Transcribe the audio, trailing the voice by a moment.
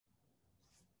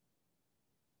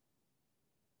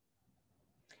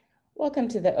Welcome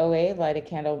to the OA Light a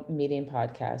Candle Meeting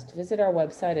podcast. Visit our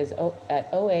website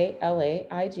at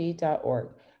oalaig.org,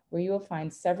 where you will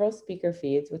find several speaker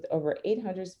feeds with over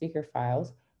 800 speaker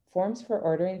files, forms for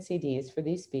ordering CDs for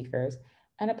these speakers,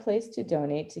 and a place to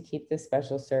donate to keep this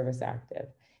special service active.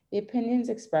 The opinions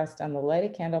expressed on the Light a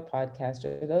Candle podcast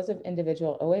are those of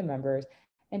individual OA members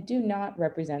and do not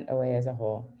represent OA as a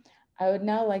whole. I would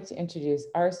now like to introduce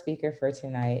our speaker for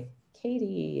tonight,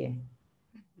 Katie.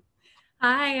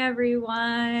 Hi,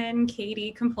 everyone.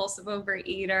 Katie, compulsive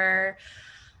overeater.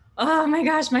 Oh my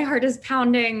gosh, my heart is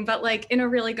pounding, but like in a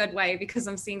really good way because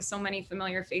I'm seeing so many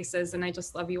familiar faces and I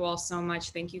just love you all so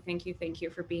much. Thank you, thank you, thank you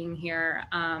for being here.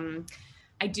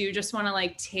 I do just want to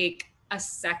take a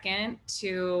second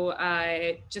to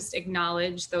just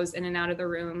acknowledge those in and out of the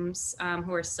rooms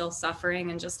who are still suffering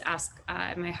and just ask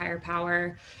my higher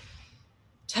power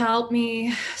to help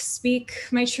me speak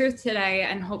my truth today.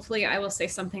 And hopefully I will say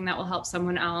something that will help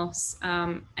someone else.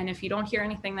 And if you don't hear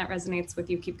anything that resonates with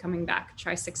you, keep coming back.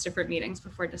 Try 6 different meetings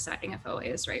before deciding if OA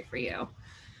is right for you.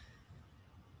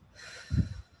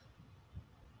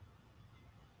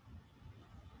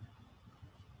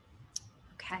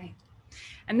 Okay.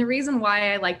 And the reason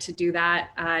why I like to do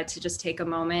that, to just take a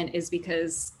moment, is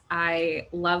because I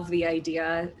love the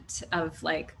idea of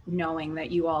knowing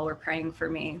that you all were praying for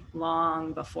me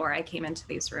long before I came into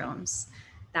these rooms.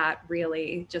 That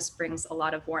really just brings a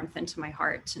lot of warmth into my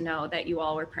heart to know that you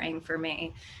all were praying for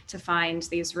me to find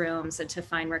these rooms and to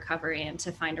find recovery and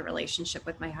to find a relationship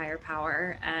with my higher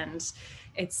power. And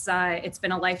it's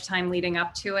been a lifetime leading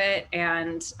up to it.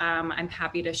 And I'm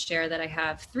happy to share that I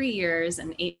have 3 years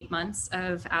and 8 months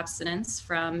of abstinence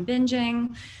from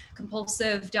binging,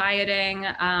 compulsive dieting.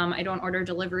 I don't order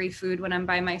delivery food when I'm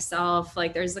by myself.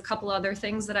 There's a couple other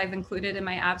things that I've included in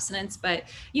my abstinence, but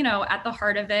at the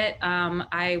heart of it,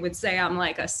 I would say I'm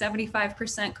a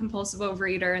 75% compulsive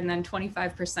overeater and then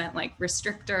 25%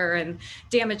 restrictor and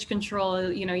damage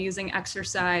control, using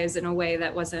exercise in a way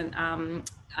that wasn't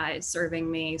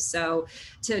serving me. So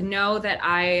to know that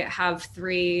I have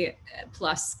 3+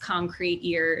 concrete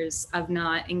years of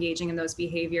not engaging in those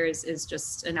behaviors is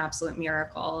just an absolute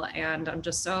miracle. And I'm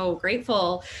just so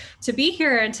grateful to be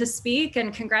here and to speak.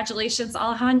 And congratulations,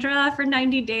 Alejandra, for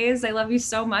 90 days. I love you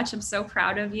so much. I'm so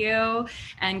proud of you.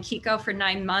 And Kiko for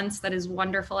 9 months. That is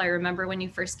wonderful. I remember when you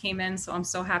first came in, so I'm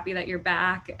so happy that you're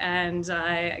back. And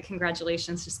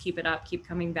congratulations. Just keep it up. Keep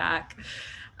coming back.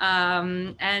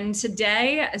 And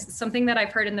today, something that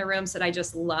I've heard in the rooms that I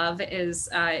just love is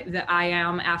the I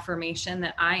am affirmation,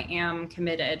 that I am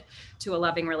committed to a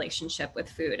loving relationship with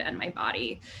food and my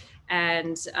body.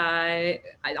 And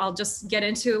I'll just get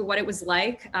into what it was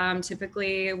like.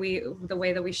 Typically, the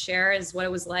way that we share is what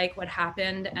it was like, what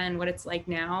happened, and what it's like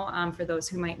now, for those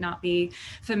who might not be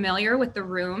familiar with the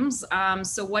rooms.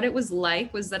 So what it was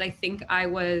like was that I think I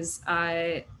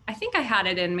had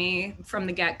it in me from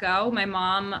the get-go. My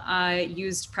mom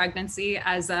used pregnancy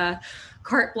as a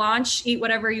carte blanche, eat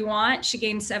whatever you want. She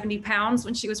gained 70 pounds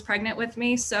when she was pregnant with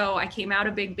me. So I came out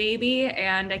a big baby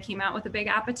and I came out with a big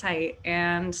appetite.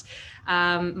 And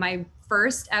my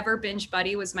first ever binge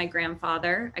buddy was my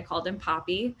grandfather. I called him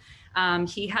Poppy.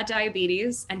 He had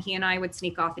diabetes and he and I would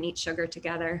sneak off and eat sugar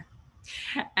together.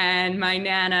 And my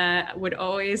Nana would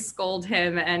always scold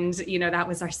him. And, that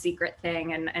was our secret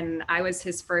thing. And I was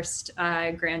his first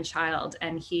grandchild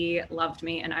and he loved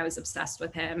me and I was obsessed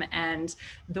with him. And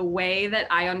the way that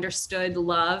I understood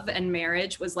love and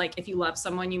marriage was if you love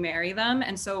someone, you marry them.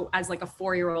 And so as a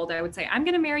 4-year-old, I would say, I'm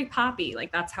going to marry Poppy.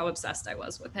 That's how obsessed I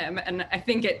was with him. And I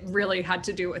think it really had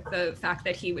to do with the fact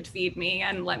that he would feed me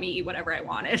and let me eat whatever I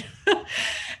wanted.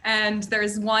 And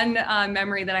there's one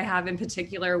memory that I have in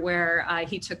particular where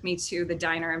he took me to the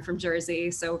diner. I'm from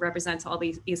Jersey, so represents all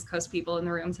these East Coast people in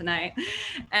the room tonight.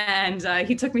 And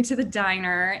he took me to the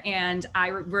diner and I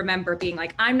remember being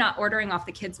I'm not ordering off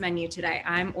the kids menu today.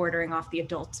 I'm ordering off the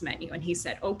adults menu. And he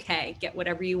said, okay, get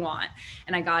whatever you want.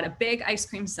 And I got a big ice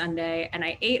cream sundae and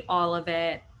I ate all of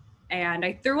it. And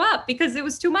I threw up because it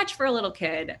was too much for a little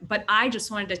kid. But I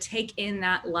just wanted to take in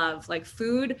that love.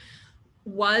 Food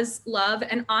was love.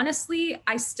 And honestly,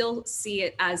 I still see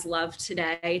it as love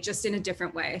today, just in a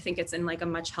different way. I think it's in a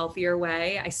much healthier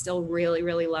way. I still really,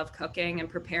 really love cooking and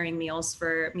preparing meals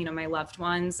for, my loved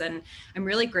ones. And I'm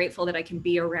really grateful that I can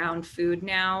be around food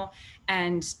now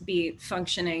and be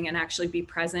functioning and actually be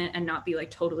present and not be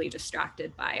totally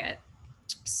distracted by it.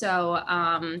 So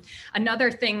another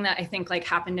thing that I think like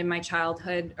happened in my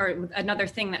childhood, or another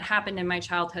thing that happened in my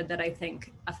childhood that I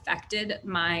think affected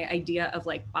my idea of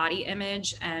like body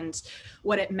image and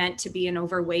what it meant to be an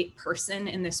overweight person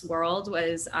in this world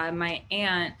was my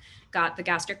aunt got the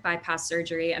gastric bypass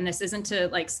surgery. And this isn't to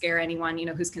like scare anyone, you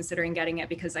know, who's considering getting it,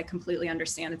 because I completely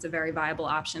understand it's a very viable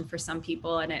option for some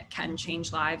people and it can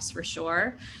change lives for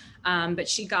sure. But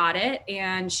she got it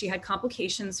and she had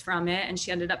complications from it, and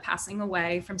she ended up passing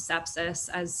away from sepsis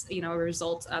as, you know, a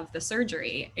result of the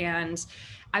surgery. And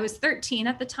I was 13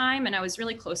 at the time and I was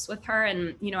really close with her.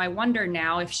 And, you know, I wonder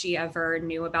now if she ever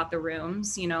knew about the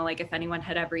rooms, you know, like if anyone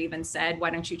had ever even said, why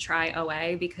don't you try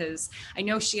OA? Because I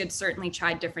know she had certainly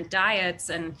tried different diets,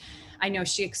 and I know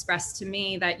she expressed to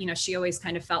me that, you know, she always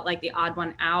kind of felt like the odd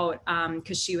one out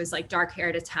because she was like dark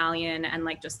haired Italian and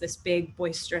like just this big,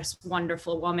 boisterous,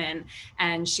 wonderful woman.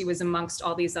 And she was amongst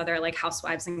all these other like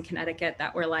housewives in Connecticut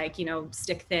that were like, you know,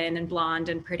 stick thin and blonde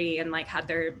and pretty and like had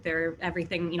their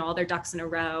everything, you know, all their ducks in a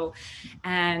row.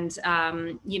 And,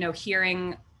 you know,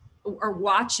 hearing or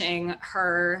watching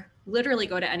her literally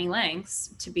go to any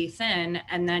lengths to be thin,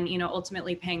 and then, you know,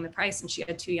 ultimately paying the price. And she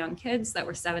had 2 young kids that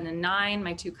were 7 and 9,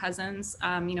 my 2 cousins,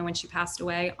 you know, when she passed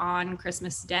away on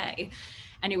Christmas Day.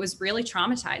 And it was really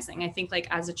traumatizing. I think like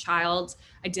as a child,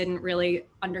 I didn't really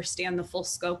understand the full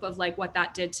scope of like what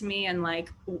that did to me and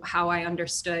like how I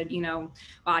understood, you know,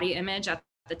 body image at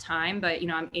the time. But, you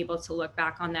know, I'm able to look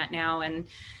back on that now, and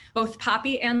both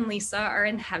Poppy and Lisa are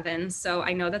in heaven. So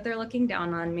I know that they're looking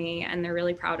down on me and they're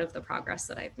really proud of the progress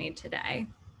that I've made today.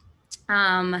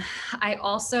 I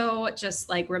also just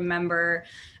like remember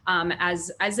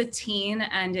as a teen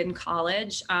and in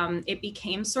college, it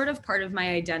became sort of part of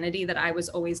my identity that I was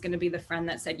always going to be the friend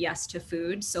that said yes to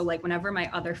food. So like whenever my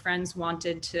other friends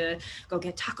wanted to go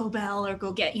get Taco Bell or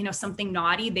go get, you know, something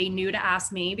naughty, they knew to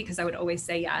ask me because I would always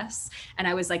say yes. And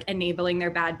I was like enabling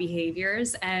their bad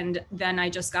behaviors. And then I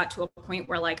just got to a point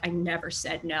where like I never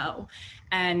said no.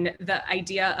 And the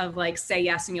idea of like, say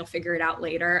yes and you'll figure it out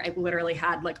later. I literally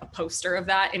had like a poster of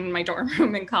that in my dorm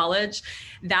room in college.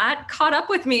 That caught up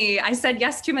with me. I said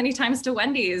yes too many times to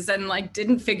Wendy's and like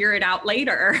didn't figure it out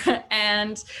later.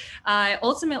 And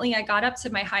ultimately I got up to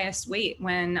my highest weight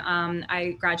when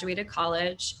I graduated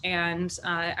college, and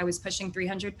I was pushing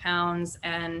 300 pounds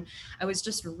and I was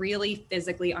just really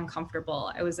physically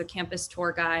uncomfortable. I was a campus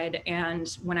tour guide, and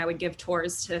when I would give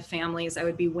tours to families, I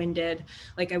would be winded.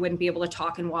 Like I wouldn't be able to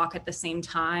talk and walk at the same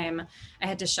time. I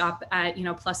had to shop at, you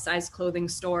know, plus size clothing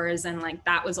stores. And like,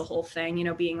 that was a whole thing, you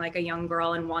know, being like a young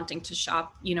girl and wanting to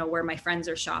shop, you know, where my friends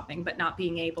are shopping, but not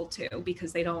being able to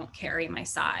because they don't carry my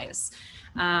size.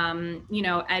 You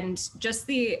know, and just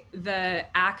the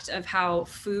act of how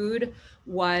food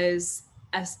was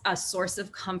a source of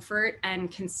comfort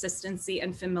and consistency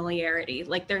and familiarity.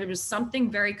 Like there was something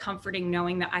very comforting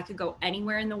knowing that I could go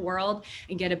anywhere in the world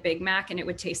and get a Big Mac and it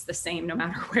would taste the same no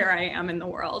matter where I am in the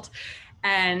world.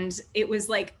 And it was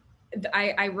like,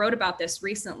 I wrote about this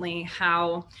recently,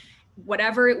 how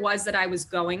whatever it was that I was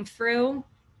going through,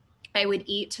 I would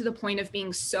eat to the point of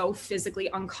being so physically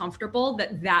uncomfortable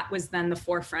that was then the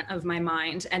forefront of my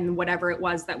mind. And whatever it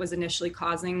was that was initially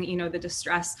causing, you know, the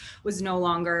distress was no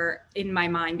longer in my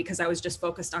mind because I was just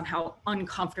focused on how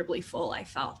uncomfortably full I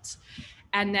felt.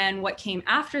 And then what came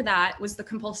after that was the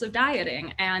compulsive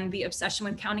dieting and the obsession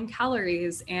with counting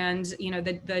calories and, you know,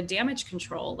 the damage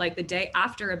control. Like the day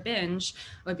after a binge,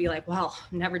 I would be like, well,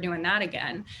 I'm never doing that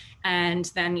again. And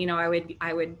then, you know, I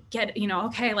would get, you know,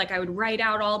 okay, like I would write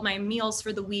out all my meals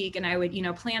for the week and I would, you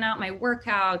know, plan out my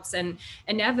workouts, and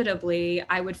inevitably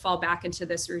I would fall back into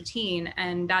this routine.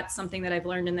 And that's something that I've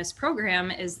learned in this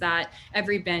program, is that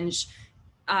every binge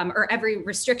or every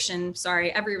restriction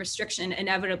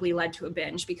inevitably led to a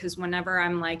binge, because whenever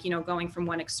I'm like, you know, going from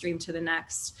one extreme to the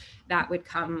next, that would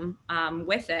come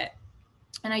with it.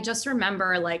 And I just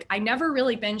remember like, I never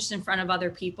really binged in front of other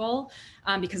people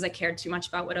because I cared too much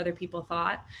about what other people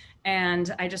thought.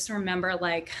 And I just remember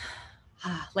like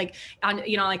on,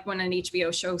 you know, like when an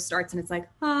HBO show starts and it's like,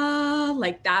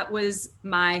 like that was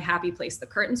my happy place. The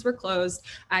curtains were closed.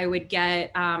 I would get,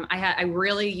 I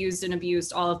really used and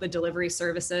abused all of the delivery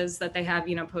services that they have,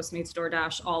 you know, Postmates,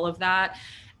 DoorDash, all of that.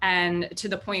 And to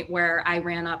the point where I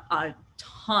ran up a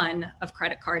ton of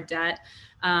credit card debt.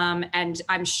 And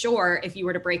I'm sure if you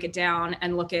were to break it down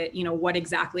and look at, you know, what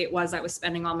exactly it was I was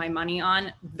spending all my money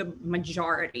on, the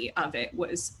majority of it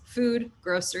was food,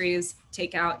 groceries,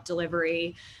 takeout,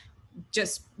 delivery,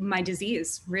 just my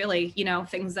disease, really, you know,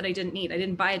 things that I didn't need. I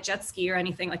didn't buy a jet ski or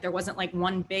anything. Like there wasn't like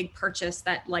one big purchase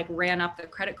that like ran up the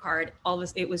credit card. All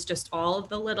this, it was just all of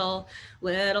the little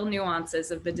nuances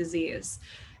of the disease.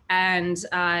 And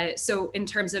so in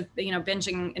terms of,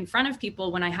 binging in front of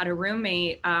people, when I had a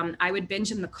roommate, I would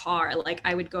binge in the car. Like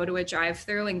I would go to a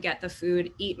drive-through and get the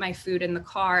food, eat my food in the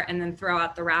car, and then throw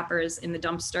out the wrappers in the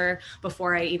dumpster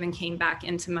before I even came back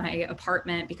into my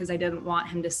apartment, because I didn't want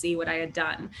him to see what I had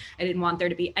done. I didn't want there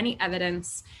to be any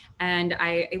evidence. And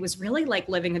it was really like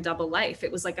living a double life.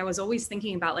 It was like I was always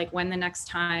thinking about like when the next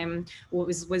time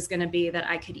was going to be that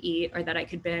I could eat or that I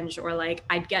could binge, or like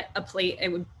I'd get a plate. It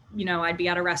would, I'd be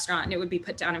at a restaurant and it would be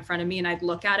put down in front of me, and I'd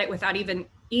look at it without even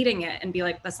eating it and be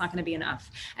like, that's not going to be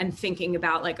enough. And thinking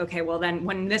about like, okay, well then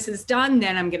when this is done,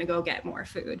 then I'm going to go get more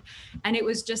food. And it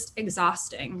was just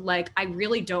exhausting. Like, I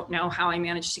really don't know how I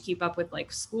managed to keep up with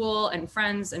like school and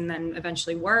friends and then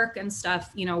eventually work and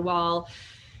stuff, while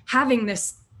having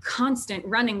this constant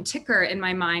running ticker in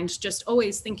my mind, just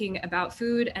always thinking about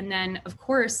food. And then of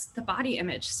course the body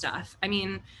image stuff. I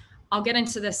mean, I'll get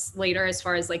into this later as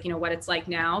far as like, what it's like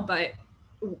now, but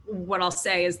what I'll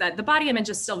say is that the body image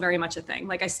is still very much a thing.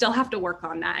 Like I still have to work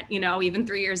on that, even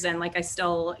 3 years in, like I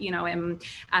still, am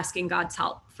asking God's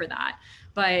help for that.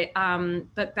 But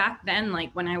back then,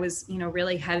 like when I was,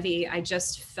 really heavy, I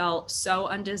just felt so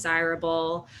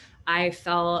undesirable. I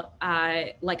felt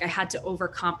like I had to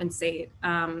overcompensate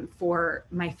for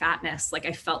my fatness. Like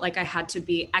I felt like I had to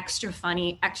be extra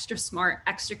funny, extra smart,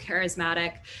 extra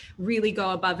charismatic, really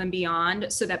go above and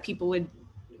beyond so that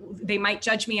they might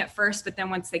judge me at first, but then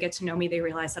once they get to know me, they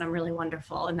realize that I'm really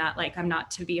wonderful and that like I'm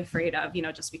not to be afraid of,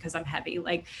 just because I'm heavy.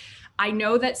 Like I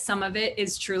know that some of it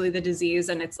is truly the disease,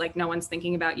 and it's like no one's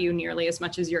thinking about you nearly as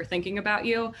much as you're thinking about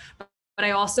you. But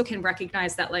I also can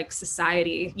recognize that like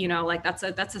society, like that's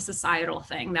a societal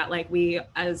thing, that like we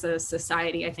as a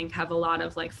society, I think, have a lot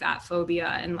of like fat phobia,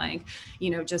 and like,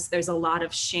 just there's a lot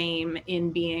of shame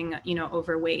in being,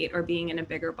 overweight or being in a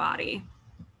bigger body.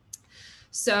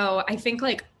 So I think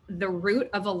like the root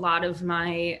of a lot of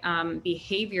my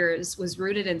behaviors was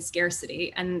rooted in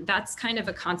scarcity. And that's kind of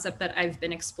a concept that I've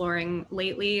been exploring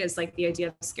lately, is like the idea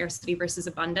of scarcity versus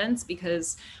abundance,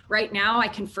 because right now I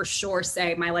can for sure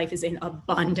say my life is in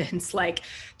abundance, like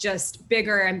just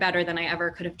bigger and better than I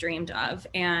ever could have dreamed of.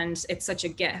 And it's such a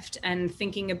gift. And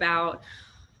thinking about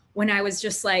when I was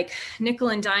just like nickel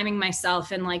and diming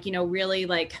myself and like, really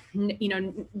like,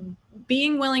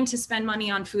 being willing to spend money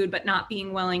on food, but not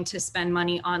being willing to spend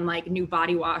money on like new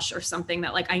body wash or something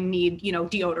that like I need,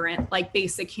 deodorant, like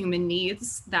basic human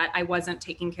needs, that I wasn't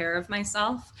taking care of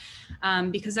myself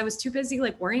because I was too busy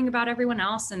like worrying about everyone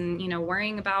else and,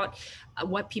 worrying about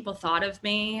what people thought of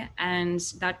me. And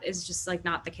that is just like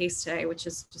not the case today, which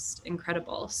is just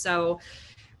incredible. So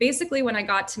basically, when I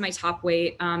got to my top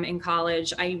weight in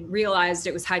college, I realized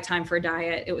it was high time for a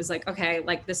diet. It was like, okay,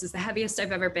 like this is the heaviest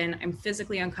I've ever been. I'm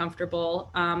physically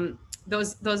uncomfortable.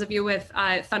 Those of you with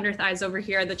thunder thighs over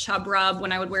here, the chub rub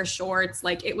when I would wear shorts,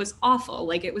 like it was awful.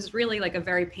 Like it was really like a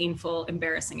very painful,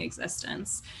 embarrassing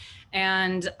existence.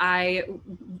 And I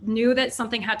knew that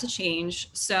something had to change.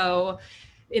 So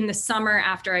in the summer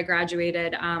after I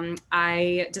graduated,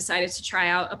 I decided to try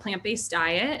out a plant-based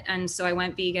diet. And so I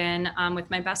went vegan with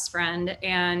my best friend,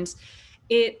 and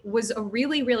it was a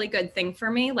really, really good thing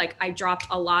for me. Like I dropped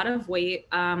a lot of weight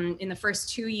in the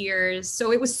first 2 years.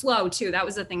 So it was slow too. That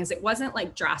was the thing, is it wasn't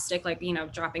like drastic, like,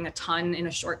 dropping a ton in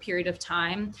a short period of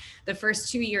time. The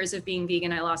first 2 years of being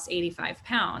vegan, I lost 85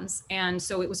 pounds. And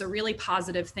so it was a really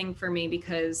positive thing for me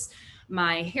because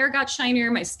my hair got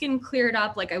shinier, my skin cleared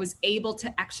up, like I was able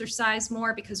to exercise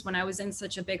more, because when I was in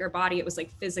such a bigger body, it was like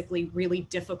physically really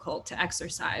difficult to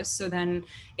exercise. So then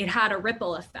it had a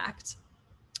ripple effect.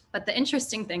 But the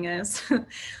interesting thing is,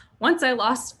 once I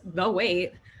lost the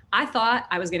weight, I thought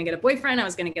I was going to get a boyfriend, I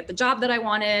was going to get the job that I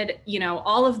wanted,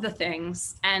 all of the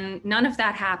things. And none of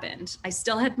that happened. I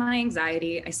still had my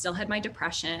anxiety, I still had my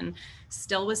depression,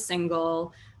 still was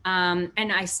single. And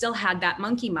I still had that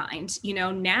monkey mind,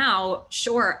 now,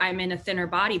 sure, I'm in a thinner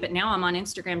body, but now I'm on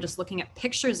Instagram just looking at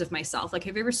pictures of myself. Like,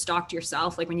 have you ever stalked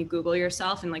yourself? Like when you Google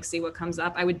yourself and like see what comes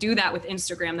up? I would do that with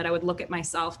Instagram, that I would look at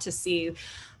myself to see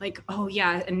like, oh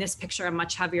yeah, in this picture I'm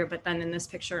much heavier, but then in this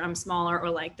picture I'm smaller, or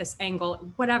like this angle,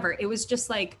 whatever. It was just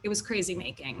like, it was crazy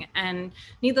making. And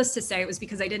needless to say, it was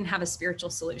because I didn't have a spiritual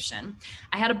solution.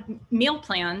 I had a meal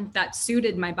plan that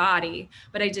suited my body,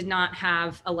 but I did not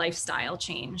have a lifestyle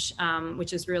change,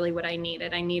 which is really what I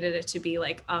needed. I needed it to be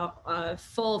like a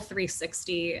full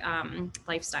 360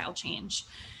 lifestyle change.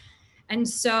 And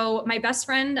so my best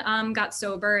friend got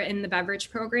sober in the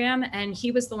beverage program, and he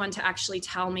was the one to actually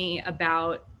tell me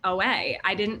about OA.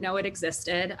 I didn't know it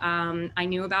existed. I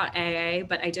knew about AA,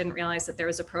 but I didn't realize that there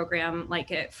was a program like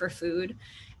it for food.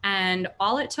 And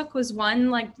all it took was one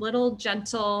like little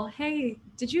gentle, hey,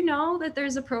 did you know that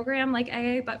there's a program like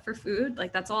AA, but for food?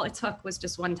 Like that's all it took, was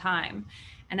just one time.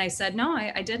 And I said, no,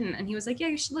 I didn't. And he was like, yeah,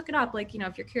 you should look it up. Like,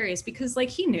 if you're curious, because like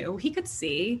he knew, he could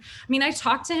see. I mean, I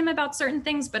talked to him about certain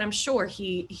things, but I'm sure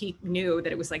he knew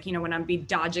that it was like, when I'd be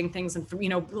dodging things and,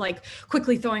 like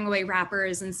quickly throwing away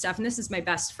wrappers and stuff. And this is my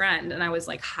best friend. And I was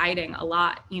like hiding a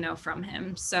lot, from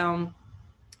him. So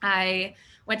I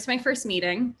went to my first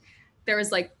meeting. There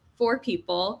was like 4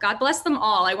 people. God bless them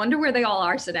all. I wonder where they all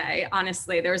are today.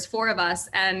 Honestly, there was 4 of us,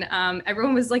 and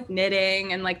everyone was like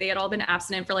knitting, and like they had all been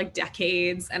abstinent for like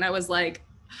decades. And I was like,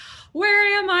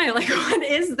 where am I? Like, what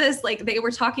is this? Like, they were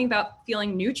talking about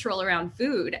feeling neutral around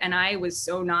food, and I was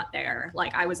so not there.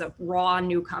 Like, I was a raw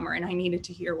newcomer, and I needed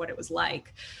to hear what it was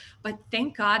like. But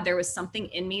thank God there was something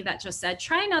in me that just said,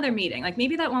 try another meeting. Like,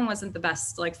 maybe that one wasn't the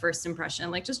best, like, first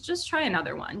impression. Like, just try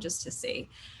another one just to see.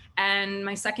 And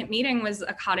my second meeting was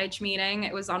a cottage meeting.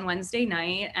 It was on Wednesday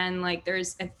night. And like,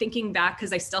 thinking back,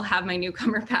 because I still have my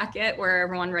newcomer packet where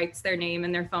everyone writes their name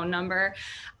and their phone number.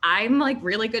 I'm like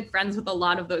really good friends with a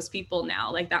lot of those people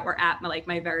now, like that were at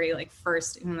my very like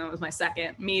first, even though it was my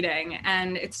second meeting.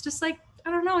 And it's just like, I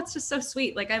don't know, it's just so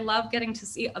sweet. Like I love getting to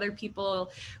see other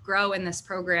people grow in this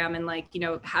program, and like,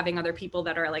 having other people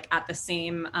that are like at the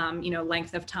same,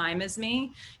 length of time as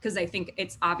me. Cause I think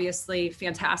it's obviously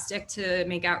fantastic to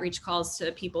make outreach calls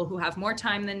to people who have more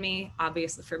time than me,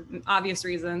 obviously for obvious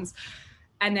reasons.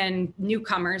 And then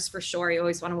newcomers, for sure. You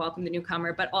always want to welcome the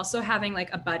newcomer, but also having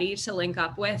like a buddy to link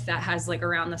up with that has like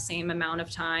around the same amount of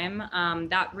time.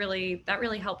 That really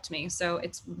helped me. So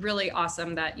it's really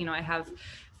awesome that, I have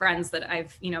friends that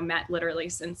I've, met literally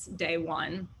since day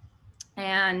one.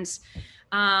 And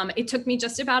it took me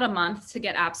just about a month to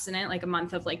get abstinent, like a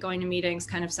month of like going to meetings,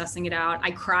 kind of sussing it out.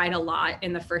 I cried a lot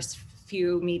in the first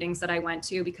few meetings that I went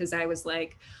to, because I was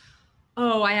like,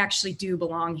 oh, I actually do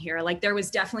belong here. Like there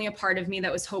was definitely a part of me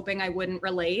that was hoping I wouldn't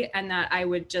relate, and that I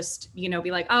would just, be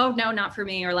like, oh no, not for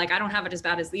me. Or like, I don't have it as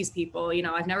bad as these people.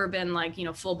 I've never been like,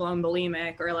 full blown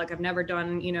bulimic, or like I've never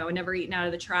done, never eaten out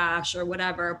of the trash or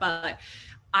whatever. But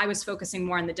I was focusing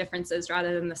more on the differences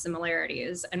rather than the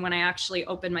similarities. And when I actually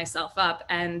opened myself up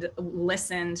and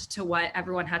listened to what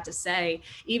everyone had to say,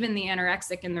 even the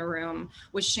anorexic in the room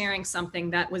was sharing something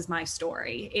that was my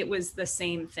story. It was the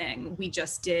same thing. We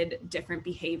just did different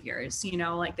behaviors.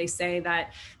 Like they say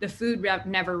that the food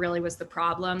never really was the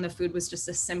problem. The food was just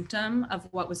a symptom of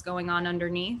what was going on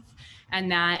underneath.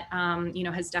 And that,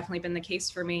 has definitely been the case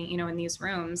for me, in these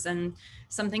rooms. And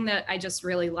something that I just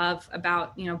really love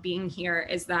about, being here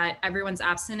is that everyone's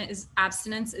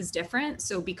abstinence is different.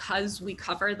 So because we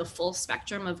cover the full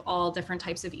spectrum of all different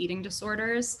types of eating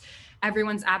disorders,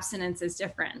 everyone's abstinence is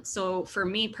different. So for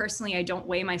me personally, I don't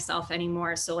weigh myself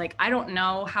anymore. So like, I don't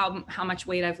know how much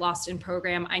weight I've lost in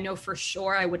program. I know for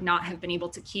sure I would not have been able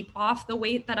to keep off the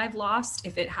weight that I've lost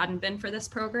if it hadn't been for this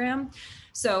program.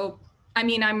 So I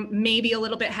mean, I'm maybe a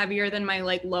little bit heavier than my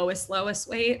like lowest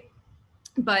weight,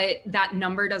 but that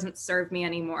number doesn't serve me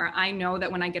anymore. I know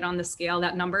that when I get on the scale,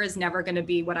 that number is never going to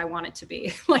be what I want it to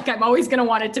be. Like I'm always going to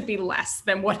want it to be less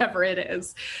than whatever it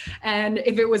is. And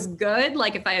if it was good,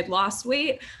 like if I had lost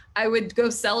weight, I would go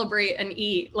celebrate and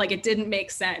eat. Like it didn't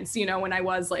make sense, when I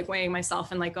was like weighing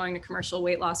myself and like going to commercial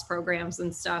weight loss programs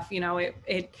and stuff,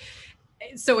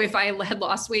 so if I had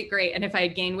lost weight, great. And if I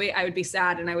had gained weight, I would be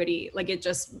sad and I would eat. Like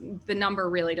the number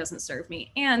really doesn't serve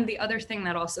me. And the other thing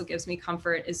that also gives me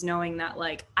comfort is knowing that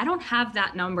like, I don't have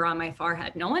that number on my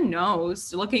forehead. No one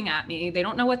knows looking at me. They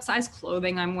don't know what size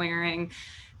clothing I'm wearing.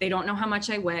 They don't know how much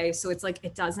I weigh. So it's like,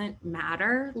 it doesn't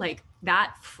matter. Like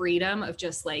that freedom of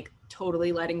just like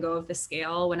totally letting go of the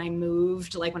scale. When I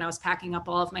moved, like when I was packing up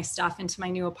all of my stuff into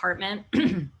my new apartment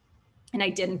and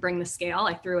I didn't bring the scale,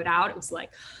 I threw it out. It was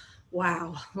like,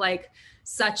 wow, like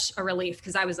such a relief,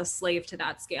 because I was a slave to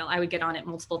that scale. I would get on it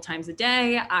multiple times a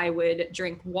day. I would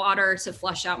drink water to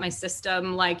flush out my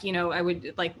system. Like, I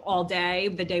would like all day,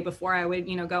 the day before I would,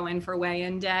 go in for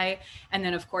weigh-in day. And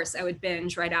then of course I would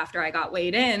binge right after I got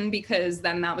weighed in, because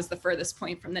then that was the furthest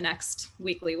point from the next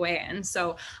weekly weigh-in.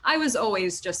 So I was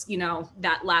always just,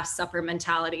 that last supper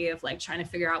mentality of like trying to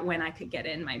figure out when I could get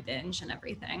in my binge and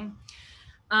everything.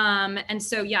 And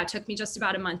so, yeah, it took me just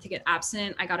about a month to get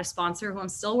abstinent. I got a sponsor who I'm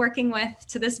still working with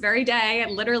to this very day.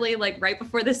 Literally, like right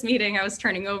before this meeting, I was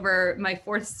turning over my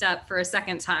 4th step for a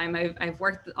second time. I've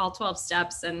worked all 12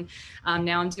 steps, and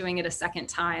now I'm doing it a second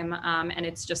time. And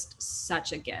it's just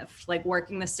such a gift. Like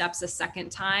working the steps a second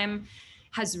time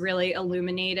has really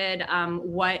illuminated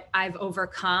what I've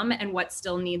overcome and what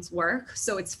still needs work.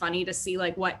 So it's funny to see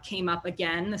like what came up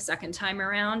again the second time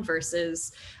around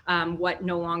versus what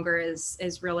no longer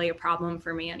is really a problem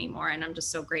for me anymore. And I'm just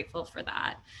so grateful for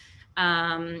that.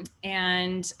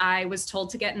 And I was told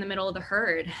to get in the middle of the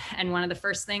herd. And one of the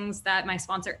first things that my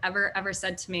sponsor ever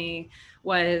said to me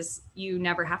was, you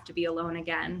never have to be alone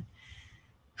again.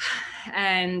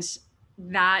 And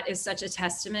that is such a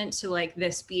testament to like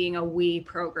this being a we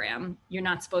program. You're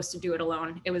not supposed to do it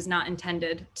alone. It was not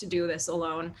intended to do this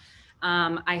alone.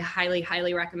 I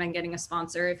highly recommend getting a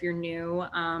sponsor if you're new.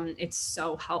 It's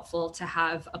so helpful to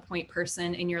have a point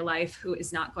person in your life who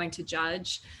is not going to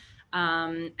judge,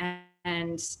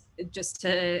 and just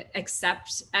to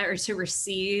accept or to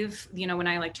receive, you know, when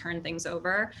I like turn things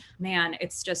over, man,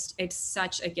 it's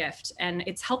such a gift. And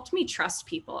it's helped me trust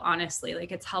people, honestly.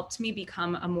 Like it's helped me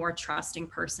become a more trusting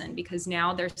person, because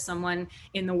now there's someone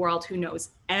in the world who knows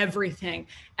everything,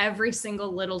 every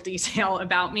single little detail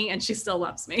about me, and she still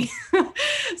loves me.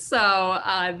 So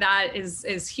that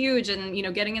is huge. And, you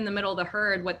know, getting in the middle of the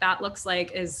herd, what that looks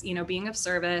like is, you know, being of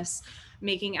service,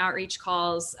 making outreach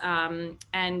calls,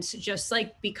 and just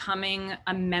like becoming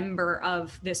a member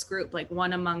of this group, like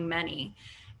one among many.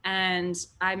 And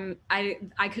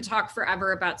I could talk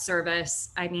forever about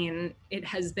service. I mean, it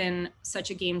has been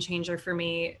such a game changer for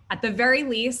me. At the very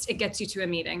least, it gets you to a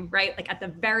meeting, right? Like at the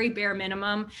very bare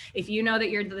minimum, if you know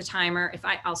that you're the timer,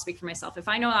 I'll speak for myself. If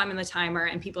I know I'm in the timer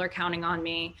and people are counting on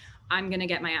me, I'm going to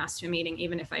get my ass to a meeting,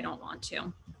 even if I don't want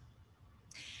to.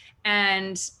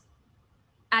 And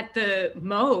at the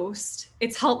most,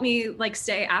 it's helped me like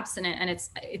stay abstinent, and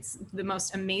it's the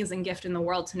most amazing gift in the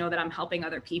world to know that I'm helping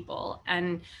other people.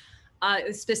 And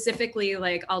specifically,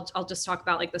 like I'll just talk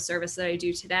about like the service that I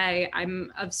do today.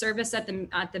 I'm of service at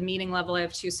the meeting level. I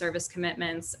have 2 service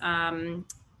commitments, and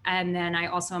then I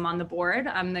also am on the board.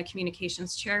 I'm the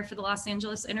communications chair for the Los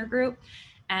Angeles Intergroup.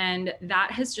 And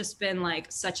that has just been like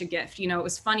such a gift. You know, it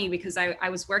was funny because I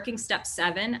was working step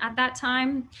 7 at that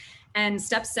time. And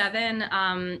step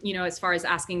 7, you know, as far as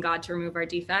asking God to remove our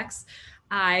defects,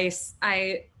 I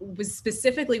was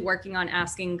specifically working on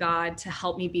asking God to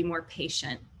help me be more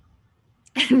patient.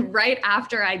 And right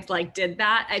after I like did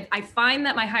that, I find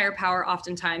that my higher power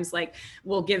oftentimes like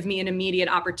will give me an immediate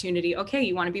opportunity. Okay,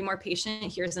 you want to be more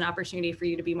patient? Here's an opportunity for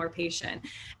you to be more patient.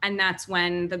 And that's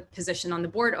when the position on the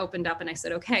board opened up and I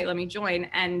said, okay, let me join.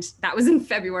 And that was in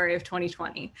February of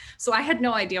 2020. So I had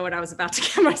no idea what I was about to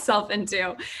get myself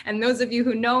into. And those of you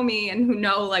who know me and who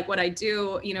know like what I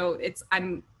do, you know,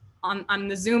 I'm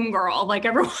the Zoom girl. Like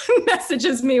everyone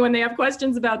messages me when they have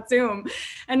questions about Zoom.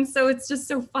 And so it's just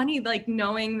so funny, like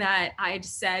knowing that I'd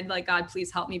said like, God, please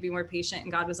help me be more patient.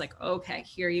 And God was like, okay,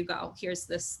 here you go. Here's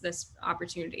this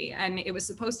opportunity. And it was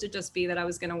supposed to just be that I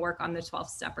was going to work on the 12th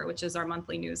Stepper, which is our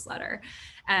monthly newsletter,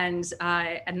 and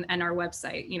our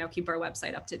website, you know, keep our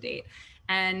website up to date.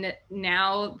 And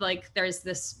now like there's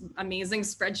this amazing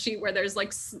spreadsheet where there's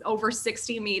like over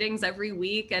 60 meetings every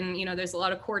week. And, you know, there's a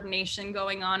lot of coordination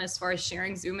going on as far as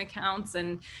sharing Zoom accounts,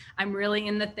 and I'm really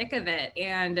in the thick of it.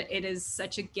 And it is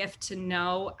such a gift to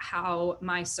know how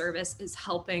my service is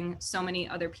helping so many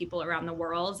other people around the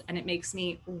world. And it makes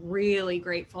me really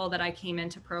grateful that I came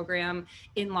into program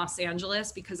in Los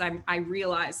Angeles, because I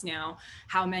realize now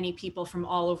how many people from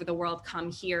all over the world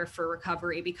come here for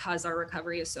recovery, because our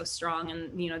recovery is so strong.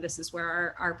 And, you know, this is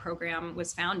where our program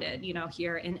was founded, you know,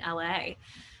 here in LA.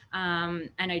 And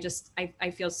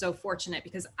I feel so fortunate,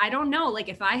 because I don't know, like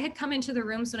if I had come into the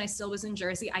rooms when I still was in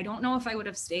Jersey, I don't know if I would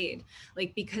have stayed,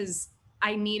 like, because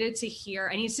I needed to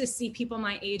see people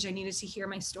my age. I needed to hear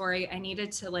my story. I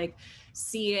needed to like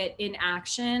see it in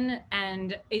action.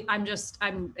 And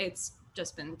it's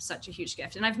just been such a huge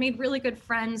gift. And I've made really good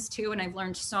friends too. And I've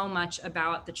learned so much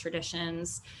about the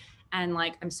traditions. And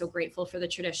like, I'm so grateful for the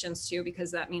traditions too,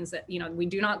 because that means that, you know, we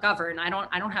do not govern. I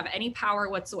don't have any power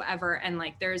whatsoever. And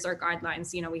like, there's our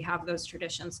guidelines, you know, we have those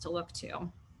traditions to look to.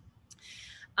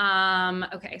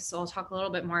 Okay, so I'll talk a little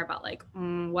bit more about like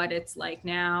what it's like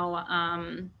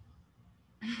now.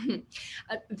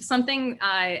 Something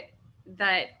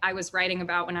that I was writing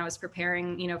about when I was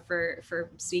preparing, you know, for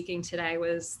speaking today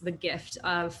was the gift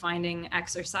of finding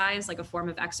exercise, like a form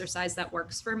of exercise that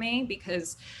works for me,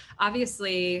 because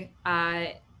obviously,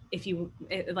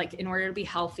 in order to be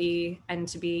healthy and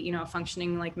to be, you know, a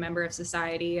functioning like member of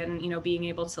society, and, you know, being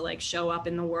able to like show up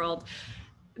in the world,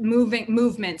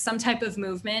 some type of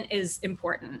movement is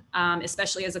important,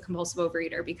 especially as a compulsive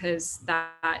overeater, because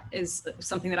that is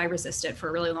something that I resisted for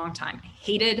a really long time.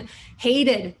 Hated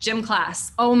gym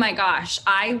class. Oh my gosh.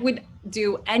 I would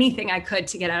do anything I could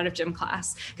to get out of gym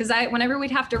class. Because whenever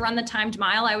we'd have to run the timed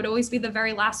mile, I would always be the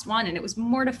very last one. And it was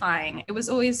mortifying. It was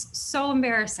always so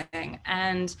embarrassing.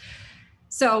 And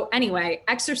so anyway,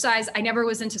 exercise, I never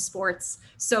was into sports.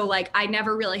 So like, I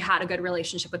never really had a good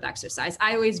relationship with exercise.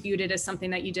 I always viewed it as something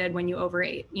that you did when you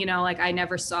overate, you know, like I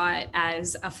never saw it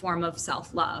as a form of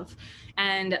self-love.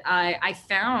 And I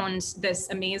found this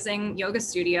amazing yoga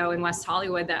studio in West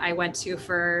Hollywood that I went to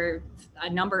for a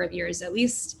number of years, at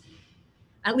least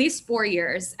 4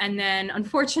 years. And then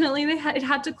unfortunately it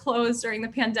had to close during the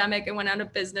pandemic and went out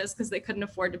of business because they couldn't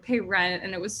afford to pay rent.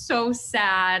 And it was so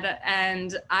sad.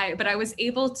 But I was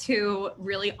able to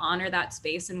really honor that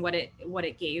space and what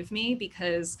it gave me,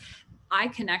 because I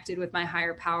connected with my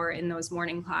higher power in those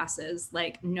morning classes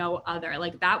like no other.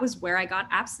 Like that was where I got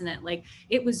abstinent. Like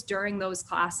it was during those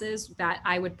classes that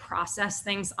I would process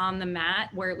things on the mat,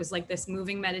 where it was like this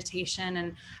moving meditation.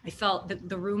 And I felt that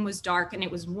the room was dark and it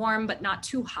was warm, but not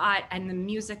too hot. And the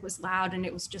music was loud. And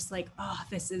it was just like, oh,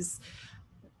 this is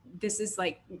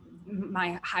like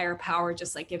my higher power,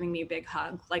 just like giving me a big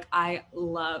hug. Like I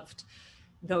loved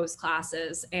those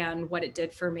classes and what it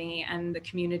did for me, and the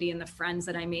community and the friends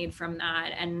that I made from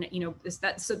that. And, you know,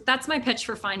 so that's my pitch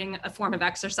for finding a form of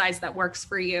exercise that works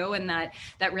for you and that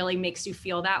really makes you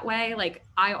feel that way. Like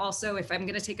I also, if I'm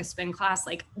going to take a spin class,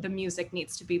 like the music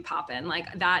needs to be popping.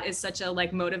 Like that is such a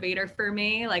like motivator for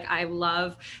me. Like I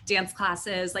love dance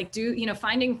classes, like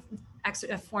finding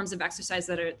forms of exercise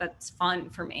that's fun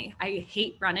for me. I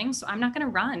hate running, so I'm not going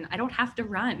to run. I don't have to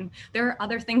run. There are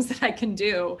other things that I can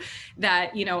do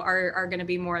that, you know, are going to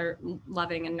be more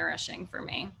loving and nourishing for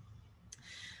me.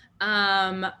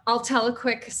 I'll tell a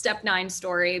quick step 9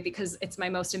 story because it's my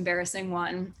most embarrassing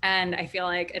one. And I feel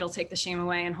like it'll take the shame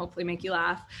away and hopefully make you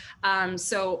laugh.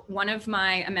 So one of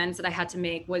my amends that I had to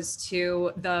make was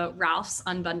to the Ralph's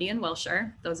on Bundy and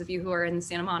Wilshire. Those of you who are in the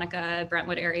Santa Monica,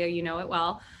 Brentwood area, you know it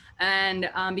well. And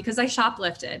because I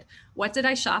shoplifted. What did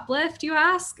I shoplift, you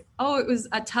ask? Oh, it was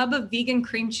a tub of vegan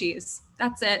cream cheese.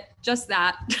 That's it, just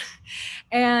that.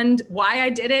 And why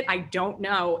I did it, I don't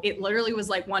know. It literally was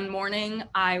like one morning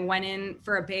I went in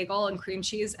for a bagel and cream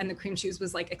cheese, and the cream cheese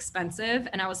was like expensive.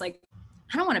 And I was like,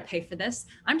 I don't want to pay for this.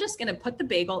 I'm just going to put the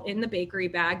bagel in the bakery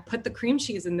bag, put the cream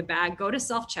cheese in the bag, go to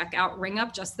self-checkout, ring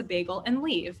up just the bagel and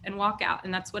leave and walk out.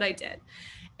 And that's what I did.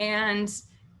 And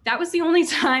that was the only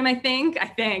time I think,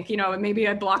 you know, maybe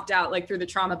I blocked out like through the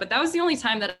trauma, but that was the only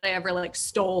time that I ever like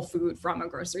stole food from a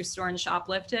grocery store and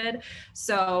shoplifted.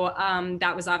 So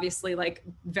that was obviously like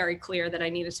very clear that I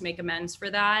needed to make amends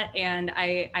for that. And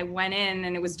I went in,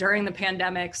 and it was during the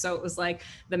pandemic. So it was like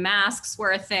the masks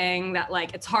were a thing that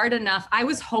like, it's hard enough. I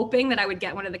was hoping that I would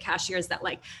get one of the cashiers that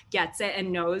like gets it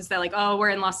and knows that like, oh, we're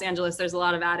in Los Angeles. There's a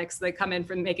lot of addicts that come in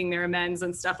from making their amends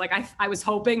and stuff. Like I was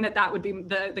hoping that would be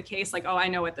the case. Like, oh, I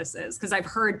know what this is, because I've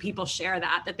heard people share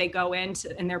that they go in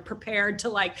and they're prepared to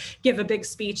like give a big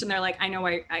speech, and they're like, I know,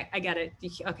 I get it.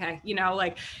 Okay. You know,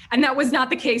 like, and that was not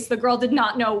the case. The girl did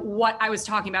not know what I was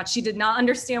talking about. She did not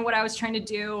understand what I was trying to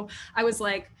do. I was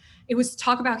like, it was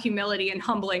talk about humility and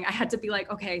humbling. I had to be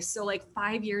like, okay, so like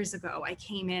 5 years ago, I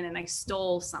came in and I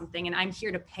stole something, and I'm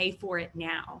here to pay for it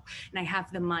now. And I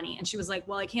have the money. And she was like,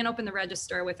 well, I can't open the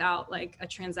register without like a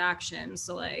transaction.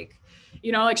 So like,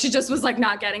 you know, like she just was like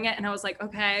not getting it. And I was like,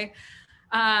 okay.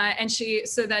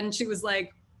 So then she was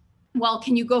like, well,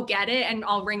 can you go get it and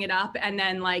I'll ring it up, and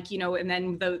then like, you know, and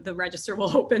then the register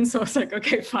will open. So I was like,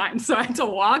 okay, fine. So I had to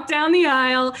walk down the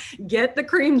aisle, get the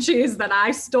cream cheese that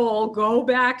I stole, go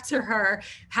back to her,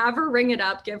 have her ring it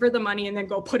up, give her the money, and then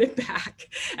go put it back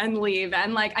and leave.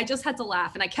 And like, I just had to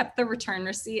laugh, and I kept the return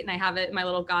receipt, and I have it in my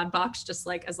little God box, just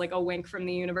like as like a wink from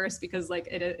the universe, because like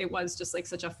it was just like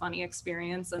such a funny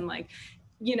experience. And like,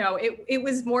 you know, it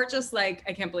was more just like,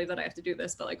 I can't believe that I have to do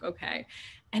this, but like, okay.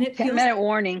 And it 10-minute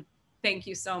warning. Thank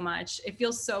you so much. It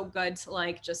feels so good to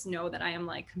like just know that I am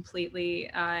like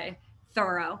completely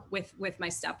thorough with my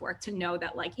step work, to know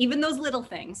that like even those little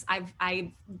things I've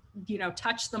you know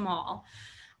touched them all.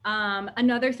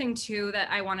 Another thing too that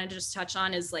I wanted to just touch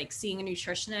on is like seeing a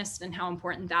nutritionist and how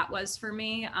important that was for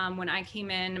me. When I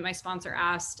came in, my sponsor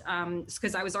asked,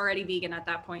 because I was already vegan at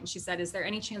that point, and she said, is there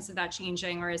any chance of that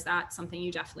changing, or is that something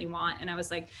you definitely want? And I was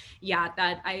like, yeah,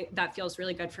 that feels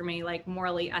really good for me, like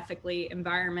morally, ethically,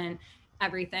 environment,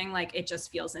 everything, like it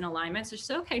just feels in alignment. So she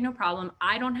said, okay, no problem.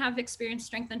 I don't have experience,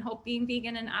 strength, and hope being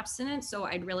vegan and abstinent, so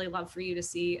I'd really love for you to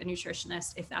see a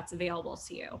nutritionist if that's available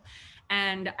to you.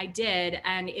 And I did,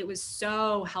 and it was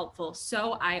so helpful,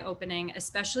 so eye-opening,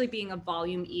 especially being a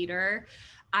volume eater.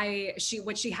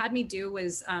 What she had me do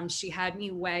was she had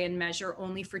me weigh and measure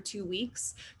only for 2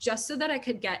 weeks, just so that I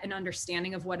could get an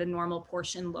understanding of what a normal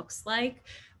portion looks like.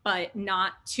 but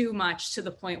not too much to the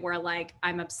point where like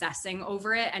I'm obsessing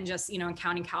over it and just, and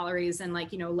counting calories and like,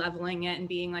 leveling it and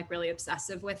being like really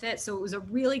obsessive with it. So it was a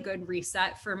really good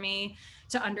reset for me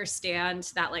to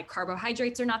understand that like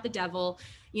carbohydrates are not the devil.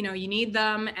 You need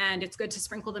them, and it's good to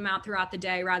sprinkle them out throughout the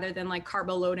day rather than like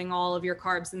carbo loading all of your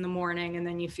carbs in the morning and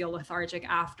then you feel lethargic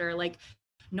after. Like,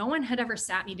 no one had ever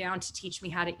sat me down to teach me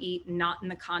how to eat, not in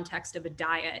the context of a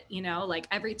diet. Like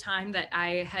every time that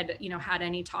I had, had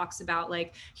any talks about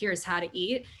like, here's how to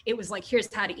eat, it was like,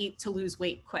 here's how to eat to lose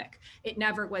weight quick. It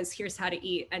never was, here's how to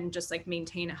eat and just like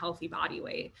maintain a healthy body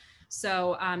weight.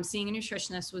 So seeing a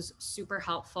nutritionist was super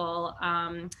helpful.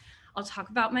 I'll talk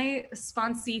about my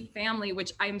sponsee family,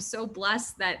 which I'm so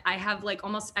blessed that I have like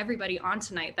almost everybody on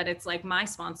tonight, that it's like my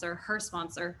sponsor, her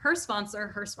sponsor, her sponsor,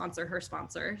 her sponsor, her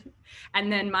sponsor,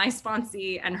 and then my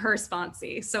sponsee and her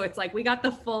sponsee. So it's like we got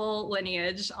the full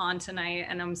lineage on tonight,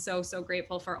 and I'm so, so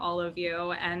grateful for all of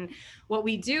you. And what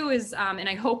we do is, and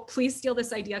I hope, please steal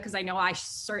this idea because I know I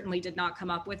certainly did not come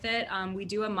up with it. We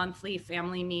do a monthly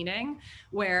family meeting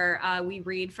where we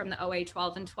read from the OA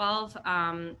 12 and 12,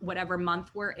 whatever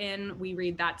month we're in, we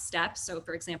read that step. So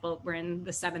for example, we're in the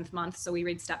 7th month, so we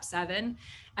read step 7.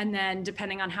 And then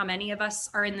depending on how many of us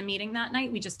are in the meeting that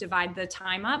night, we just divide the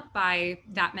time up by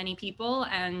that many people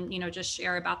and, just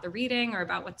share about the reading or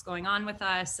about what's going on with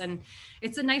us. And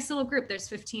it's a nice little group. There's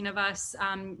 15 of us,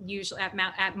 usually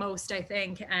at most, I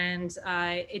think. And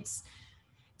it's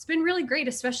been really great,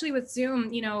 especially with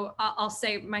Zoom. I'll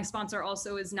say my sponsor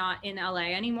also is not in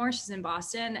LA anymore. She's in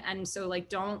Boston. And so like,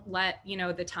 don't let,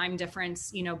 the time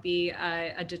difference, be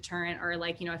a deterrent, or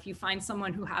like, if you find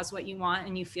someone who has what you want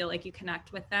and you feel like you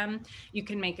connect with them, you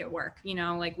can make it work.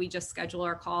 Like we just schedule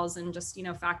our calls and just,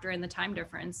 factor in the time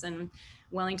difference, and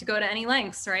willing to go to any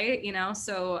lengths, right?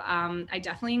 So I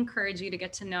definitely encourage you to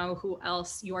get to know who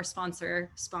else your sponsor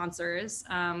sponsors,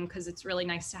 because it's really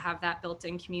nice to have that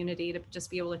built-in community to just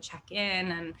be able to check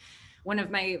in. And one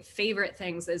of my favorite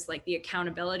things is like the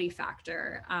accountability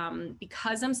factor,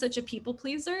 because I'm such a people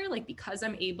pleaser, like because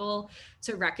I'm able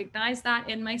to recognize that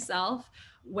in myself.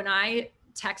 When I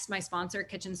text my sponsor,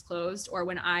 kitchen's closed, or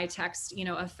when I text,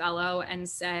 a fellow and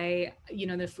say,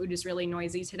 the food is really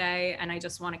noisy today and I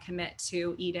just want to commit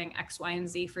to eating X, Y, and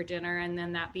Z for dinner, and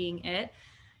then that being it,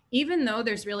 even though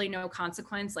there's really no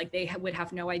consequence, like they would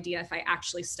have no idea if I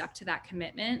actually stuck to that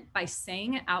commitment, by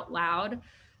saying it out loud,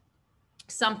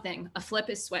 a flip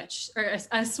is switched, or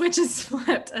a switch is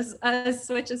flipped, a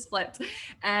switch is flipped.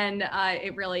 And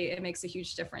it makes a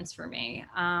huge difference for me.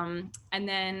 And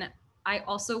then I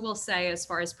also will say, as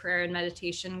far as prayer and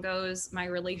meditation goes, my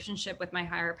relationship with my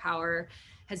higher power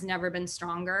has never been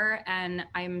stronger. And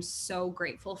I'm so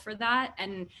grateful for that.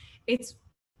 And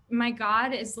my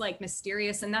God is like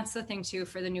mysterious. And that's the thing too,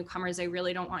 for the newcomers. I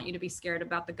really don't want you to be scared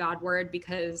about the God word,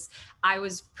 because I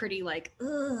was pretty like,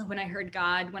 ugh, when I heard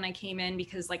God, when I came in,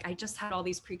 because like, I just had all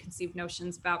these preconceived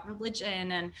notions about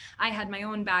religion, and I had my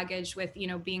own baggage with,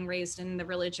 being raised in the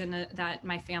religion that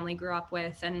my family grew up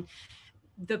with. And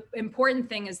the important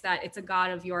thing is that it's a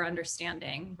God of your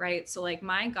understanding, right? So like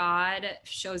my God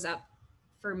shows up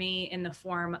for me in the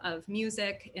form of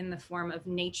music, in the form of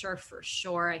nature, for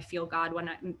sure. I feel God when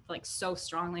I'm like so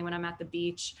strongly when I'm at the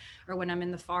beach, or when I'm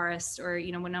in the forest, or,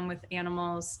 when I'm with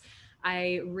animals.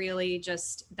 I really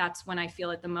that's when I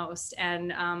feel it the most.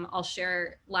 And I'll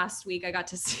share, last week I got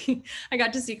to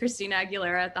see Christina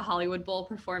Aguilera at the Hollywood Bowl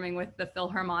performing with the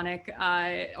Philharmonic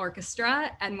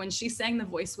Orchestra. And when she sang The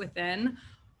Voice Within,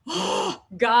 oh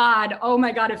God, oh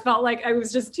my God, it felt like I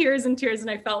was just tears and tears. And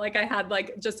I felt like I had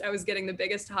I was getting the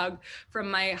biggest hug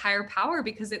from my higher power,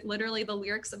 because it literally, the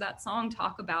lyrics of that song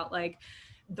talk about like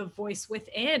the voice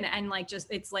within, and like, just,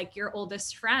 it's like your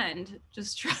oldest friend,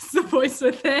 just trust the voice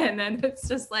within. And it's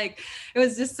just like, it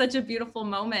was just such a beautiful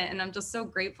moment. And I'm just so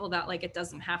grateful that like, it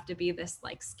doesn't have to be this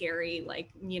like scary,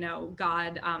 like,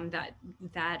 God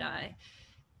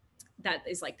that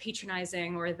is like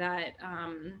patronizing, or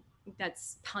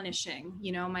that's punishing.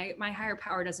 My higher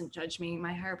power doesn't judge me.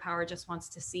 My higher power just wants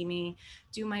to see me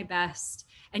do my best.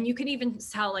 And you can even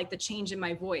tell like the change in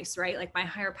my voice, right? Like my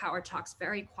higher power talks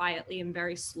very quietly and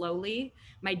very slowly.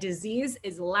 My disease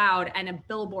is loud, and a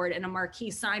billboard and a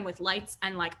marquee sign with lights,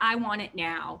 and like, I want it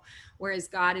now. Whereas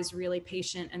God is really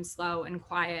patient and slow and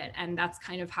quiet. And that's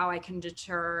kind of how I can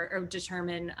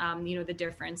determine, the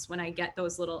difference when I get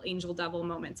those little angel devil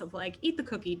moments of like, eat the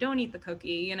cookie, don't eat the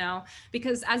cookie,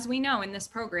 because as we know in this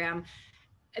program,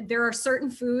 there are certain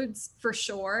foods for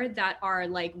sure that are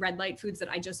like red light foods that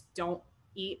I just don't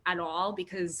eat at all,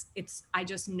 because I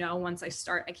just know once I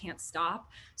start, I can't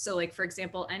stop. So like, for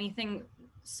example, anything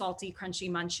salty, crunchy,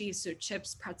 munchy, so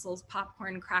chips, pretzels,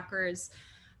 popcorn, crackers,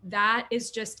 that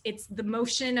is just, it's the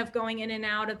motion of going in and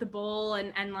out of the bowl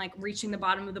and like reaching the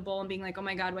bottom of the bowl and being like, oh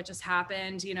my God, what just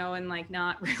happened, you know, and like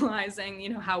not realizing, you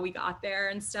know, how we got there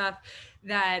and stuff,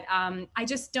 that I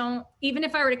just don't, even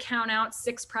if I were to count out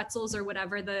 6 pretzels or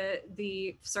whatever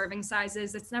the serving size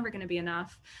is, it's never going to be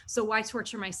enough. So why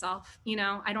torture myself? You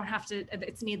know, I don't have to,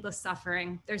 it's needless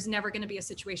suffering. There's never going to be a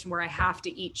situation where I have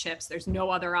to eat chips. There's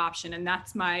no other option. And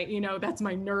that's my, you know, that's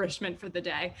my nourishment for the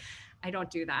day. I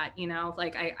don't do that, you know,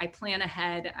 like I plan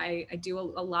ahead. I do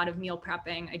a lot of meal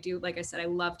prepping. I do, like I said, I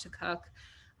love to cook.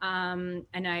 And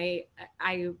I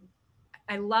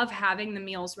love having the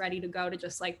meals ready to go to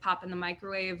just like pop in the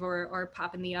microwave or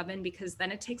pop in the oven, because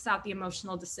then it takes out the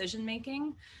emotional decision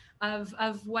making of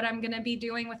what I'm going to be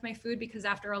doing with my food. Because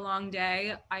after a long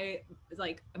day,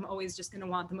 I'm always just going to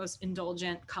want the most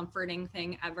indulgent, comforting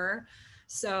thing ever.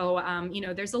 So, you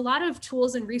know, there's a lot of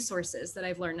tools and resources that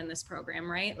I've learned in this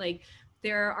program, right? Like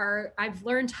I've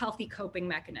learned healthy coping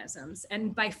mechanisms,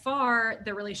 and by far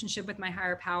the relationship with my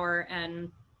higher power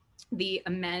and the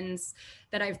amends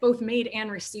that I've both made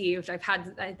and received. I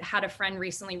had a friend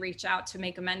recently reach out to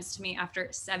make amends to me after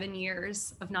 7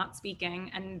 years of not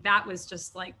speaking. And that was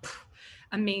just like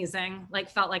amazing. Like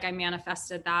felt like I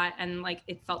manifested that. And like,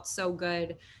 it felt so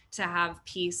good to have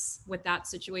peace with that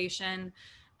situation.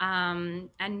 And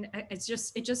it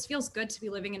just feels good to be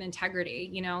living in integrity,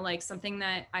 you know, like something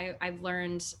that I've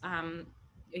learned,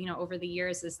 you know, over the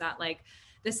years is that like,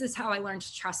 this is how I learned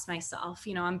to trust myself.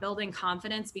 You know, I'm building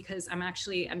confidence because I'm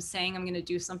saying I'm going to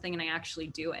do something and I actually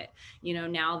do it. You know,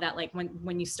 now that like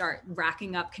when you start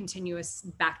racking up continuous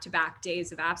back-to-back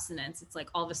days of abstinence, it's like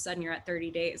all of a sudden you're at 30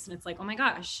 days and it's like, oh my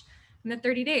gosh, I'm at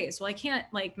 30 days. Well, I can't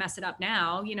like mess it up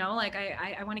now, you know, like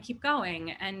I want to keep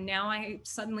going. And now I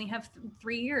suddenly have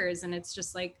 3 years, and it's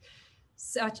just like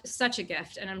such a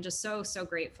gift. And I'm just so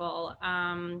grateful.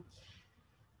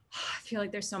 I feel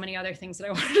like there's so many other things that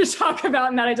I wanted to talk about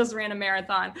and that I just ran a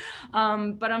marathon.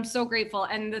 But I'm so grateful.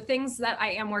 And the things that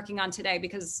I am working on today,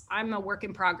 because I'm a work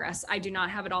in progress, I do not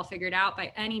have it all figured out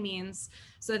by any means.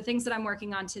 So the things that I'm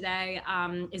working on today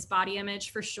is body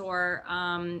image for sure.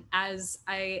 As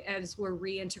we're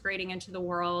reintegrating into the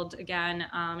world again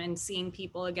and seeing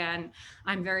people again,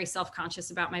 I'm very self-conscious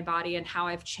about my body and how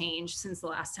I've changed since the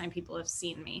last time people have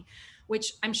seen me,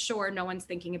 which I'm sure no one's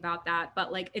thinking about that,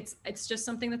 but like, it's just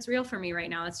something that's real for me right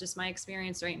now. It's just my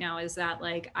experience right now, is that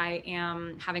like, I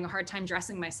am having a hard time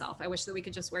dressing myself. I wish that we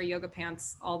could just wear yoga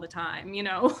pants all the time, you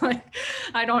know, like,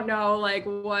 I don't know, like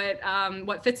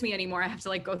what fits me anymore. I have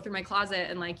to like go through my closet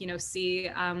and like, you know, see,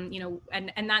 you know,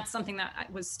 and that's something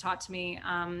that was taught to me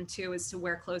too, is to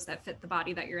wear clothes that fit the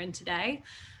body that you're in today.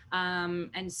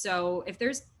 And so if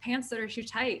there's pants that are too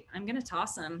tight, I'm going to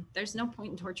toss them. There's no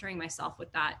point in torturing myself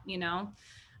with that, you know?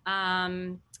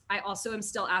 I also am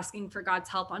still asking for God's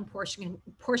help on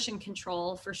portion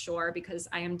control for sure, because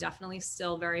I am definitely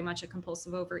still very much a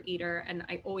compulsive overeater and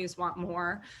I always want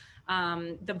more.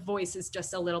 The voice is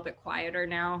just a little bit quieter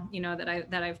now, you know, that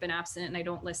I've been abstinent and I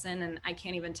don't listen. And I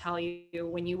can't even tell you,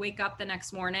 when you wake up the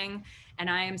next morning and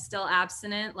I am still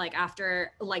abstinent, like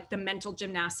after like the mental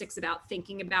gymnastics about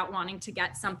thinking about wanting to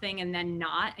get something and then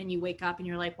not, and you wake up and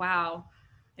you're like, wow,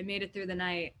 I made it through the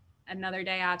night, another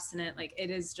day abstinent. Like it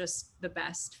is just the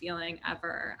best feeling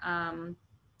ever. And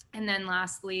then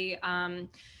lastly,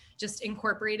 just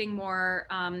incorporating more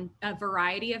a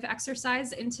variety of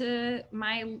exercise into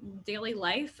my daily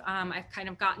life. I've kind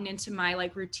of gotten into my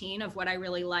like routine of what I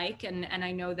really like. And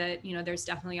I know that, you know, there's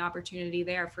definitely opportunity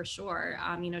there for sure,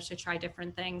 you know, to try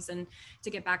different things and to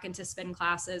get back into spin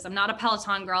classes. I'm not a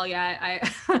Peloton girl yet. I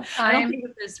don't think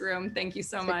that there's room. Thank you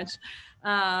so much.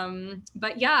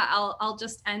 But yeah, I'll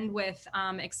just end with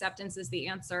acceptance is the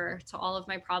answer to all of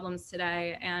my problems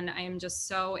today. And I am just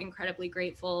so incredibly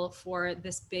grateful for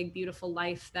this big, beautiful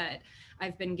life that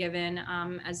I've been given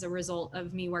as a result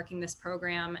of me working this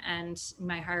program and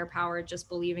my higher power just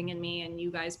believing in me and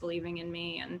you guys believing in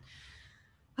me. And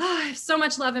I have so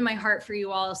much love in my heart for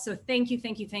you all. So thank you.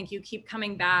 Keep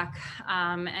coming back.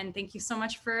 And thank you so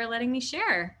much for letting me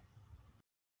share.